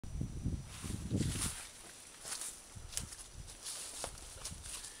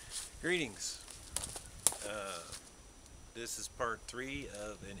Greetings. This is part 3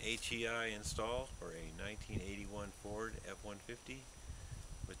 of an HEI install for a 1981 Ford F-150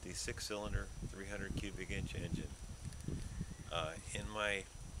 with the 6-cylinder 300 cubic inch engine. In my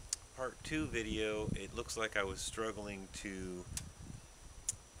part 2 video, it looks like I was struggling to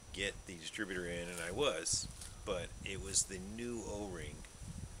get the distributor in, and I was, but it was the new O-ring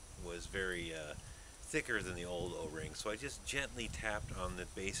was very thicker than the old O-ring, so I just gently tapped on the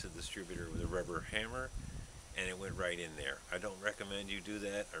base of the distributor with a rubber hammer and it went right in there. I don't recommend you do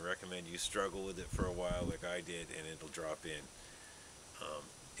that. I recommend you struggle with it for a while like I did, and it'll drop in.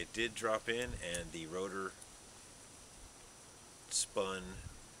 It did drop in, and the rotor spun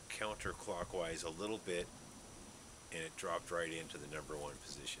counterclockwise a little bit, and it dropped right into the number 1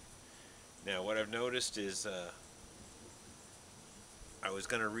 position. Now what I've noticed is I was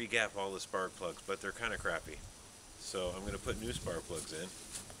going to re-gap all the spark plugs, but they're kind of crappy. So I'm going to put new spark plugs in.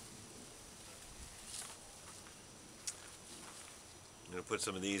 I'm going to put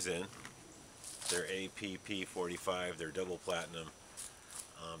some of these in. They're APP45, they're double platinum.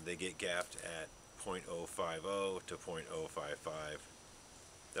 They get gapped at 0.050 to 0.055.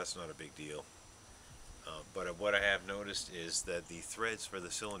 That's not a big deal. But what I have noticed is that the threads for the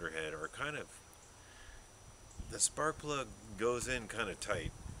cylinder head are kind of, the spark plug goes in kind of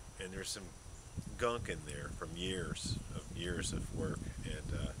tight, and there's some gunk in there from years of work.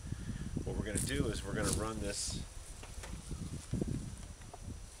 And what we're going to do is we're going to run this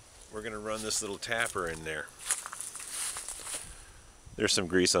little tapper in there. There's some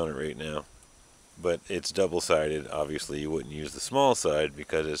grease on it right now, but it's double-sided. Obviously you wouldn't use the small side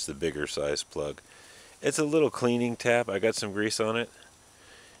because it's the bigger size plug. It's a little cleaning tap. I got some grease on it,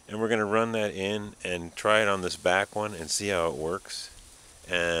 and we're going to run that in and try it on this back one and see how it works,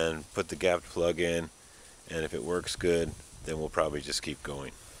 and put the gapped plug in, and if it works good, then we'll probably just keep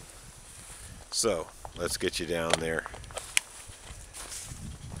going. So let's get you down there.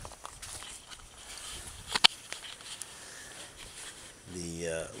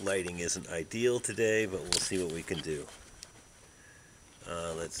 The lighting isn't ideal today, but we'll see what we can do.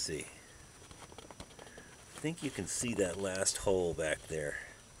 Let's see. I think you can see that last hole back there.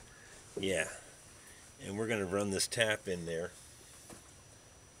 Yeah. And we're going to run this tap in there.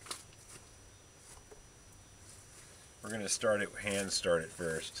 We're going to hand start it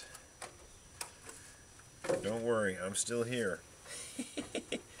first. Don't worry, I'm still here.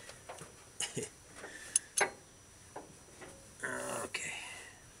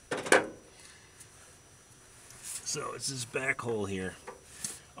 So it's this back hole here.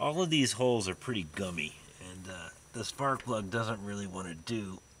 All of these holes are pretty gummy, and the spark plug doesn't really want to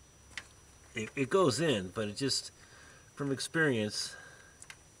do. It goes in, but it just, from experience,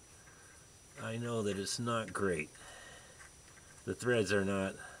 I know that it's not great. The threads are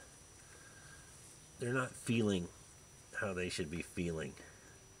not, they're not feeling how they should be feeling.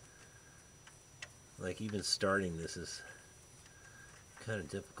 Like even starting this is kind of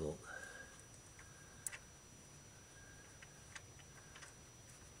difficult.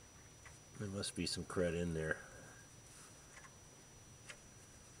 There must be some crud in there.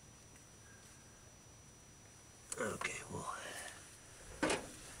 Okay, well, put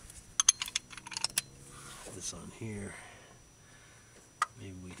this on here.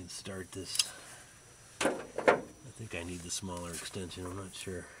 Maybe we can start this. I think I need the smaller extension, I'm not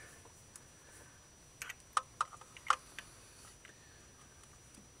sure.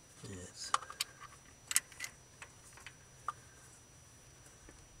 Yes.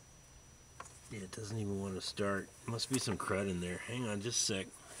 Yeah, it doesn't even want to start. Must be some crud in there. Hang on just a sec.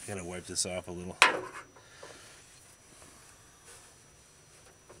 I gotta wipe this off a little.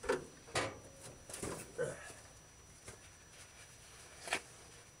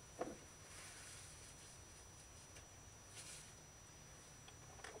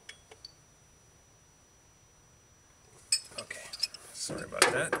 Okay, sorry about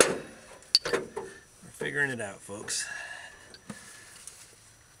that. We're figuring it out, folks.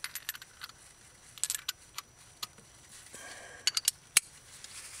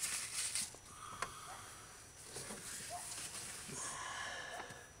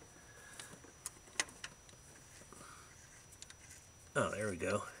 Oh, there we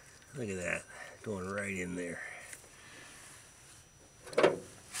go. Look at that. Going right in there.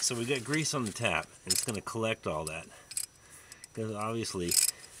 So we got grease on the tap, and it's going to collect all that. Because obviously,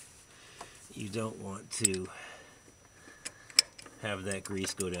 you don't want to have that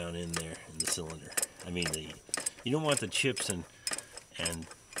grease go down in there in the cylinder. I mean, you don't want the chips and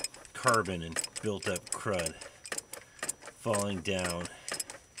carbon and built up crud falling down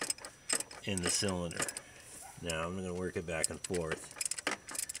in the cylinder. Now I'm going to work it back and forth.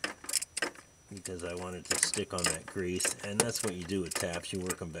 because I want it to stick on that grease, and that's what you do with taps. You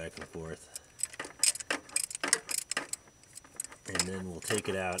work them back and forth. And then we'll take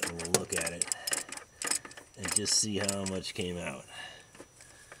it out and we'll look at it and just see how much came out.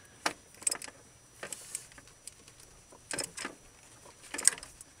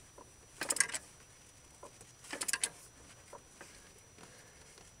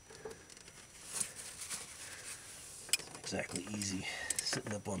 It's not exactly easy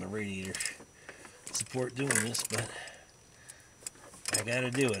sitting up on the radiator support doing this, but I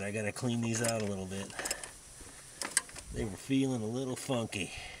gotta do it. I gotta clean these out a little bit. They were feeling a little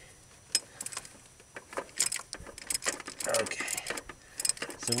funky. Okay,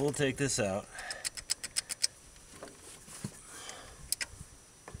 so we'll take this out.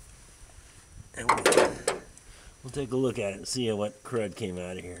 And we'll take a look at it and see what crud came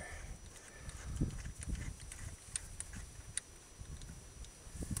out of here.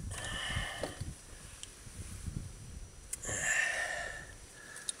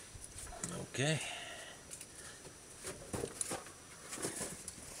 Okay.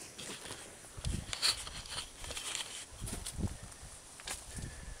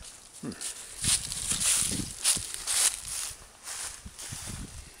 The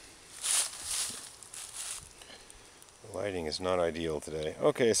lighting is not ideal today.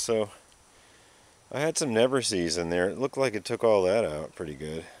 Okay, so I had some never sees in there. It looked like it took all that out pretty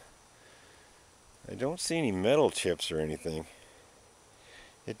good. I don't see any metal chips or anything.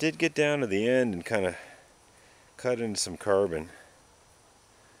 It did get down to the end and kind of cut into some carbon.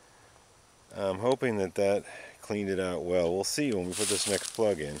 I'm hoping that that cleaned it out well. We'll see when we put this next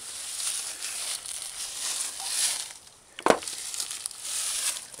plug in.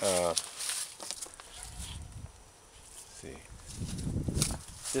 Let's see.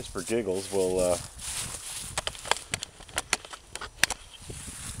 Just for giggles, we'll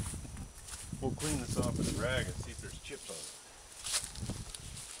clean this off with a rag and see if there's chips on it.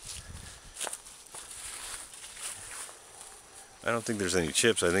 I don't think there's any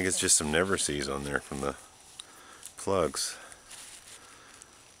chips. I think it's just some never sees on there from the plugs.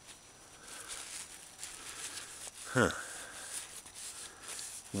 Huh.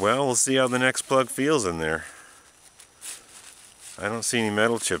 Well, we'll see how the next plug feels in there. I don't see any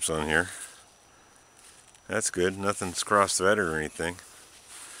metal chips on here. That's good. Nothing's cross-threaded or anything.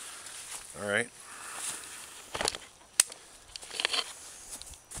 Alright.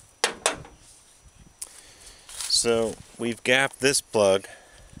 So we've gapped this plug.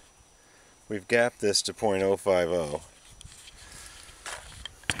 We've gapped this to 0.050.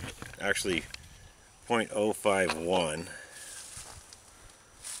 Actually 0.051.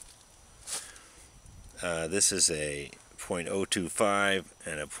 This is a 0.025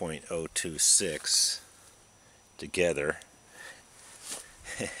 and a 0.026 together.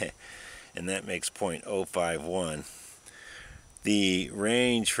 And that makes 0.051. The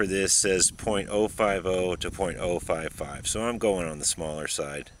range for this says 0.050 to 0.055, so I'm going on the smaller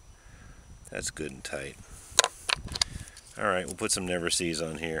side. That's good and tight. Alright, we'll put some never sees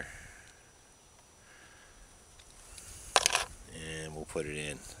on here. And we'll put it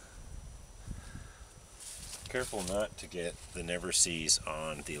in. Careful not to get the never sees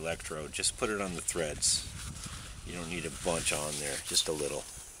on the electrode. Just put it on the threads. You don't need a bunch on there, just a little.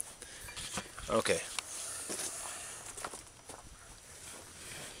 Okay.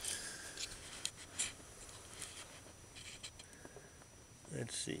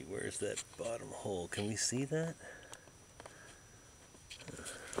 Let's see, where's that bottom hole? Can we see that?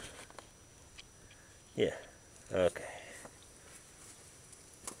 Yeah, okay.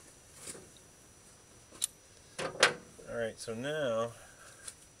 Alright, so now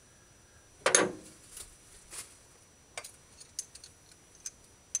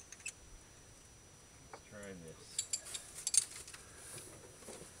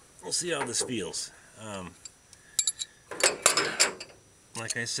we'll see how this feels.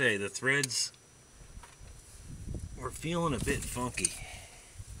 Like I say, the threads were feeling a bit funky.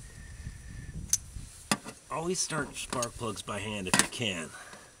 Always start spark plugs by hand if you can.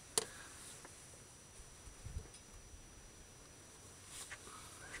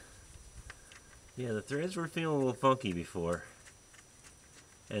 Yeah, the threads were feeling a little funky before,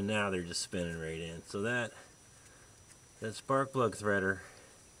 and now they're just spinning right in. So that spark plug threader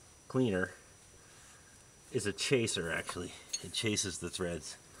cleaner is a chaser, actually. It chases the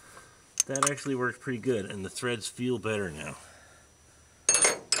threads. That actually works pretty good, and the threads feel better now.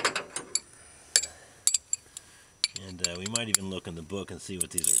 And we might even look in the book and see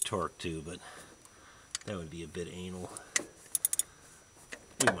what these are torqued to, but that would be a bit anal.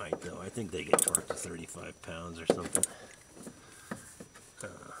 We might, though. I think they get torqued to 35 pounds or something.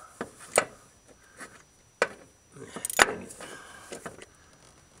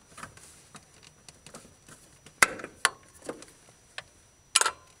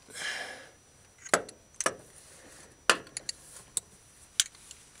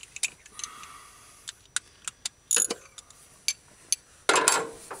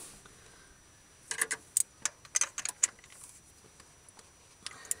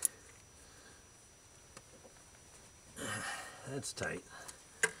 that's tight.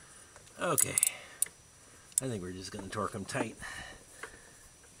 Okay, I think we're just going to torque them tight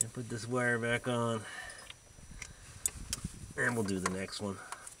and put this wire back on, and we'll do the next one.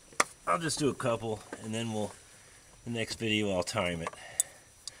 I'll just do a couple, and then the next video I'll time it,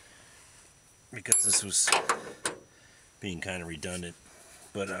 because this was being kind of redundant.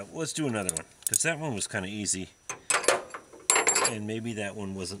 But let's do another one, because that one was kind of easy, and maybe that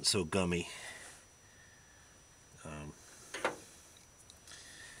one wasn't so gummy.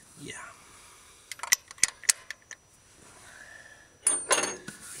 Yeah.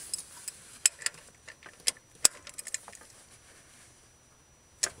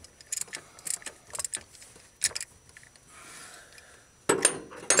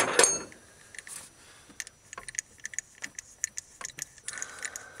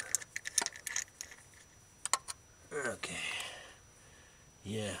 Okay.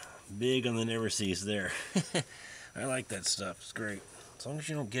 Yeah, big on the never sees there. I like that stuff. It's great. As long as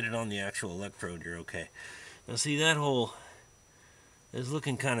you don't get it on the actual electrode, you're okay. Now see, that hole is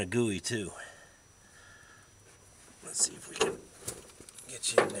looking kind of gooey too. Let's see if we can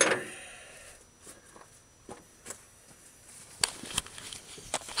get you in there.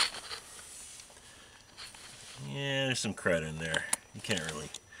 Yeah, there's some crud in there. You can't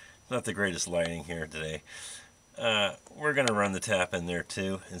really, not the greatest lighting here today. We're gonna run the tap in there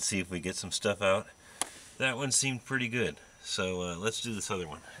too and see if we get some stuff out. That one seemed pretty good, so let's do this other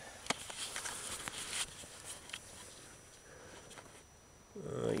one.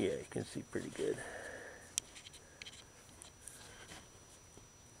 Yeah, you can see pretty good.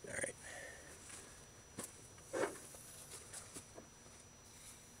 All right.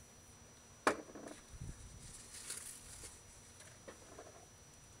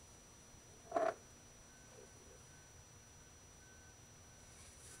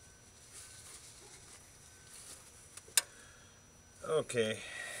 Okay.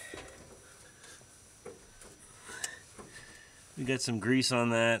 We got some grease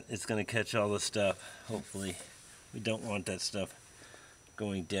on that. It's going to catch all the stuff, hopefully. We don't want that stuff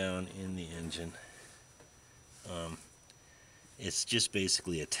going down in the engine. It's just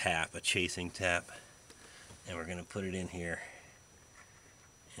basically a tap, a chasing tap. And we're going to put it in here.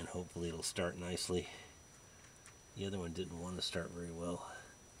 And hopefully it'll start nicely. The other one didn't want to start very well.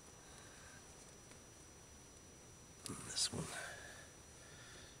 This one,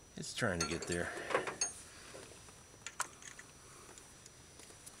 it's trying to get there.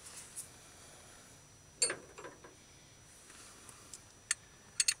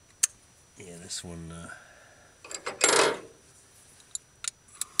 Yeah, this one,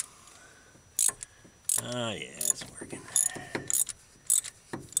 yeah, it's working.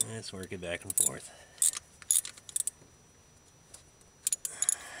 It's working back and forth.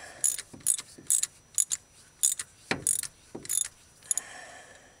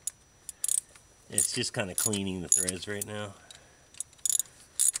 It's just kind of cleaning the threads right now.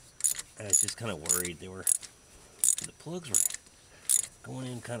 I was just kind of worried the plugs were going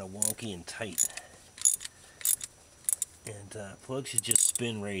in kind of wonky and tight. And plugs should just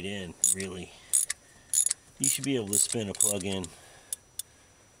spin right in, really. You should be able to spin a plug in,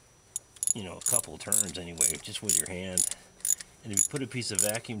 you know, a couple turns anyway, just with your hand. And if you put a piece of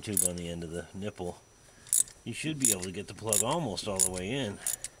vacuum tube on the end of the nipple, you should be able to get the plug almost all the way in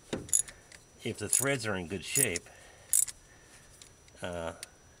if the threads are in good shape. And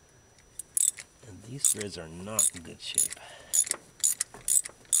these threads are not in good shape.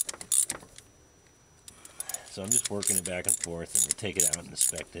 So I'm just working it back and forth, and we'll take it out and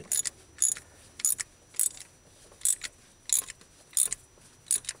inspect it.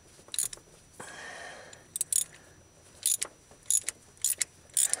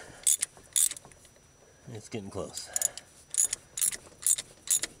 It's getting close.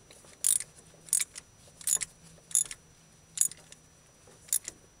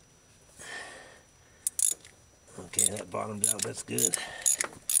 Okay, that bottomed out, that's good.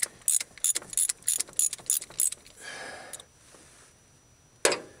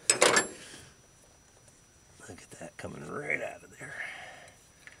 Look at that coming right out of there.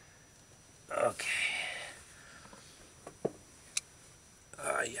 Okay.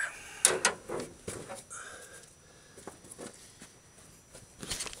 Yeah.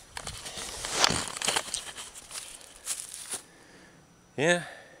 Yeah.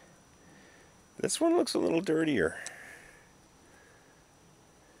 This one looks a little dirtier.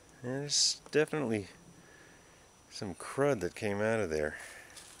 There's definitely some crud that came out of there.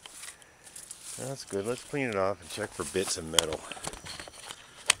 That's good. Let's clean it off and check for bits of metal.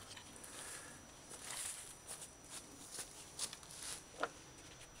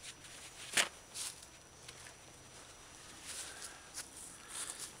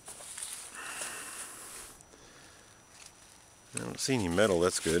 I don't see any metal,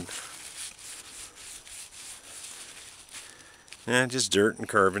 that's good. Just dirt and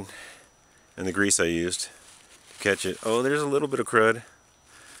carbon and the grease I used to catch it. Oh, there's a little bit of crud.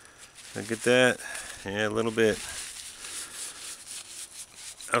 Look at that. Yeah, a little bit.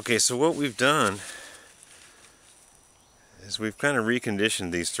 Okay, so what we've done is we've kind of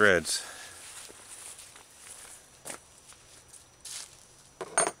reconditioned these threads.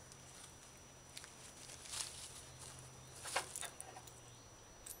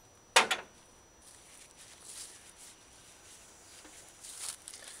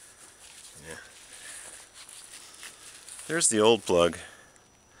 Yeah. There's the old plug.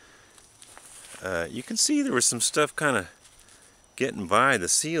 You can see there was some stuff kind of getting by the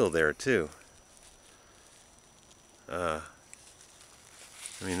seal there too. I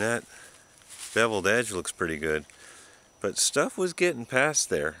mean, that beveled edge looks pretty good, but stuff was getting past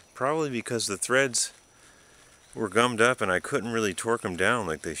there, probably because the threads were gummed up and I couldn't really torque them down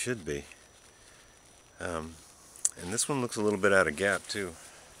like they should be. And this one looks a little bit out of gap too.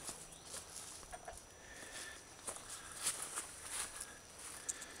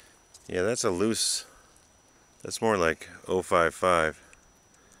 Yeah, that's a loose, that's more like 055.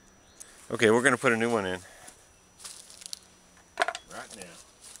 Okay, we're going to put a new one in right now.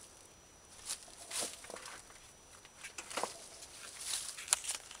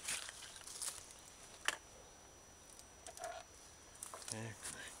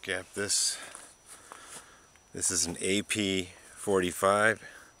 Gap this. This is an AP45.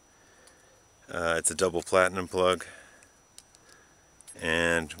 It's a double platinum plug,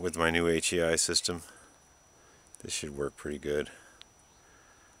 and with my new HEI system, this should work pretty good.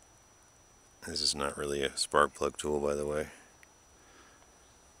 This is not really a spark plug tool, by the way.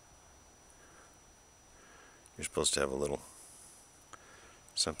 You're supposed to have a little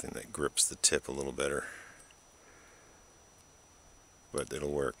something that grips the tip a little better, but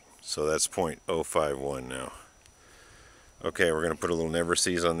it'll work. So that's .051 now. Okay, we're going to put a little never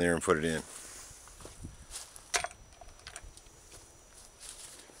seize on there and put it in.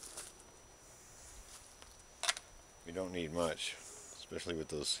 You don't need much, especially with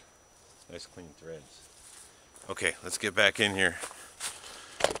those nice clean threads. Okay, let's get back in here.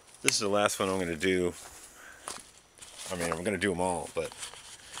 This is the last one I'm going to do. I mean, I'm going to do them all, but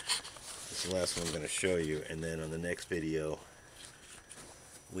this is the last one I'm going to show you, and then on the next video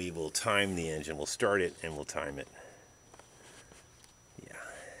we will time the engine. We'll start it and we'll time it. Yeah.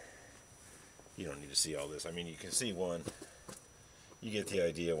 You don't need to see all this. I mean, you can see one. You get the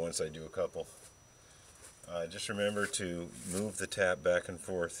idea once I do a couple. Just remember to move the tap back and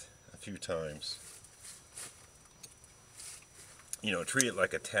forth a few times. You know, treat it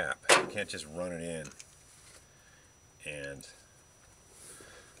like a tap. You can't just run it in and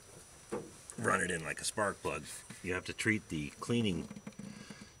run it in like a spark plug. You have to treat the cleaning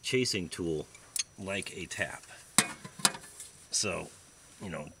chasing tool like a tap. So, you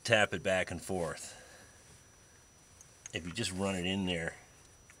know, tap it back and forth. If you just run it in there,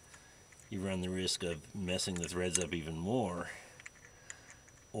 you run the risk of messing the threads up even more,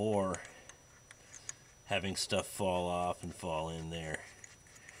 or having stuff fall off and fall in there.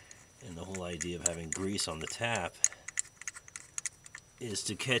 And the whole idea of having grease on the tap is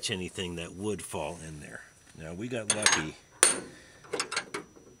to catch anything that would fall in there. Now, we got lucky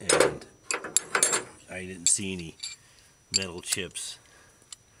and I didn't see any metal chips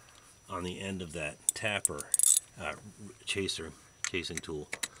on the end of that tapper chasing tool.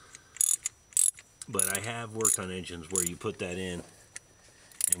 But I have worked on engines where you put that in,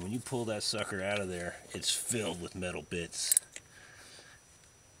 and when you pull that sucker out of there, it's filled with metal bits.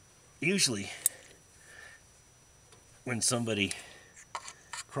 Usually, when somebody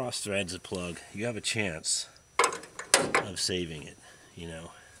cross threads a plug, you have a chance of saving it, you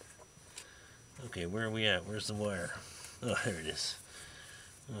know. Okay, where are we at? Where's the wire? Oh, there it is.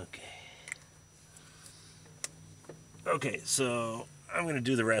 Okay. Okay, so I'm going to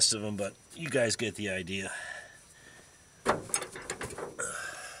do the rest of them, but you guys get the idea.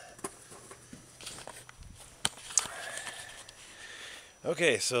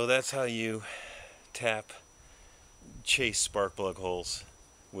 Okay, so that's how you tap chase spark plug holes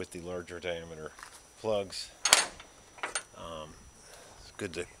with the larger diameter plugs. It's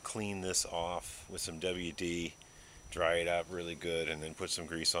good to clean this off with some WD, dry it out really good, and then put some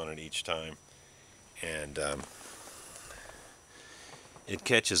grease on it each time. And it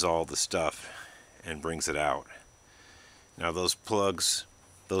catches all the stuff and brings it out. Now those plugs,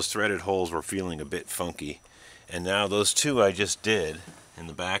 those threaded holes were feeling a bit funky, and now those two I just did in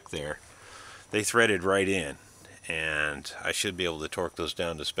the back there, they threaded right in, and I should be able to torque those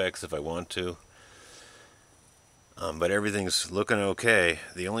down to specs if I want to. But everything's looking okay.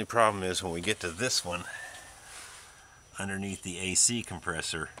 The only problem is when we get to this one, underneath the AC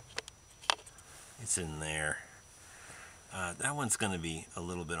compressor, it's in there. That one's going to be a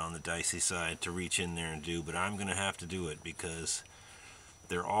little bit on the dicey side to reach in there and do, but I'm going to have to do it because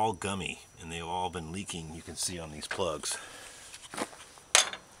they're all gummy and they've all been leaking. You can see on these plugs.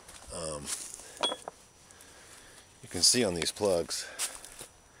 You can see on these plugs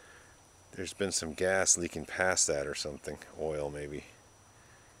there's been some gas leaking past that or something. Oil maybe.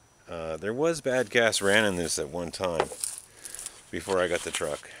 There was bad gas ran in this at one time before I got the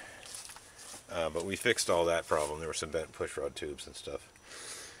truck. But we fixed all that problem. There were some bent pushrod tubes and stuff.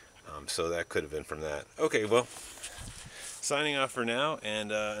 So that could have been from that. Okay, well, signing off for now.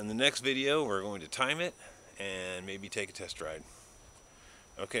 And in the next video, we're going to time it and maybe take a test ride.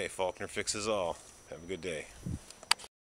 Okay, Faulkner fixes all. Have a good day.